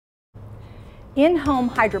In-home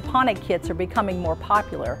hydroponic kits are becoming more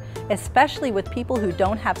popular, especially with people who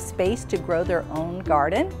don't have space to grow their own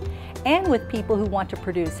garden and with people who want to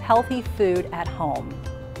produce healthy food at home.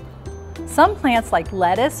 Some plants like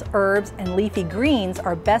lettuce, herbs, and leafy greens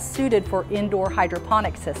are best suited for indoor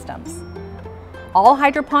hydroponic systems. All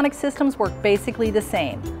hydroponic systems work basically the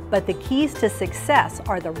same, but the keys to success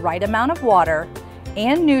are the right amount of water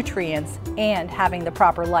and nutrients and having the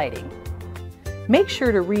proper lighting. Make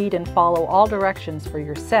sure to read and follow all directions for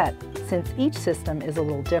your set, since each system is a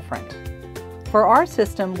little different. For our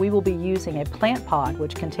system, we will be using a plant pod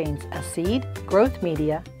which contains a seed, growth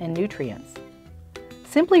media, and nutrients.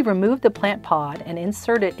 Simply remove the plant pod and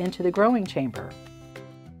insert it into the growing chamber.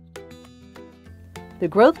 The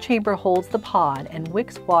growth chamber holds the pod and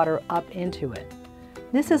wicks water up into it.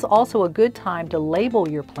 This is also a good time to label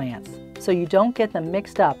your plants so you don't get them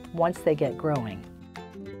mixed up once they get growing.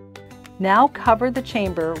 Now cover the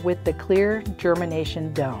chamber with the clear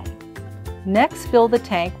germination dome. Next, fill the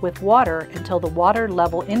tank with water until the water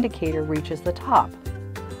level indicator reaches the top.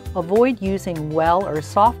 Avoid using well or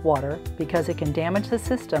soft water because it can damage the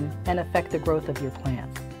system and affect the growth of your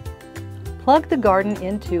plants. Plug the garden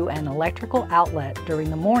into an electrical outlet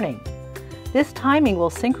during the morning. This timing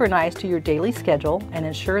will synchronize to your daily schedule and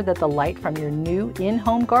ensure that the light from your new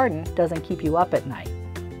in-home garden doesn't keep you up at night.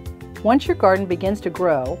 Once your garden begins to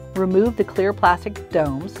grow, remove the clear plastic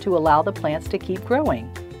domes to allow the plants to keep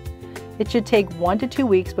growing. It should take 1 to 2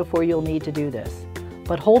 weeks before you'll need to do this,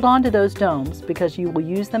 but hold on to those domes because you will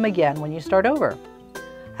use them again when you start over.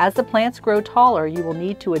 As the plants grow taller, you will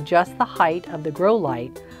need to adjust the height of the grow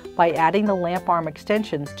light by adding the lamp arm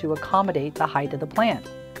extensions to accommodate the height of the plant.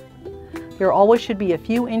 There always should be a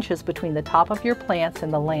few inches between the top of your plants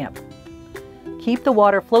and the lamp. Keep the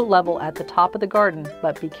water float level at the top of the garden,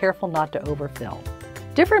 but be careful not to overfill.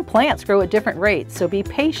 Different plants grow at different rates, so be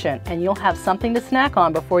patient and you'll have something to snack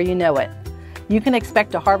on before you know it. You can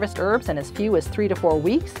expect to harvest herbs in as few as 3 to 4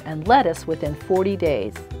 weeks and lettuce within 40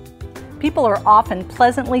 days. People are often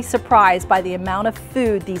pleasantly surprised by the amount of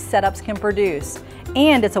food these setups can produce,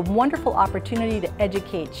 and it's a wonderful opportunity to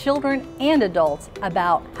educate children and adults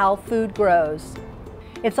about how food grows.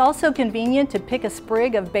 It's also convenient to pick a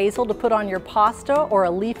sprig of basil to put on your pasta or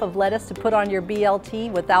a leaf of lettuce to put on your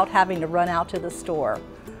BLT without having to run out to the store.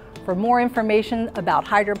 For more information about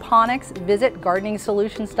hydroponics, visit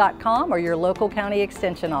gardeningsolutions.com or your local county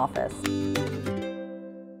extension office.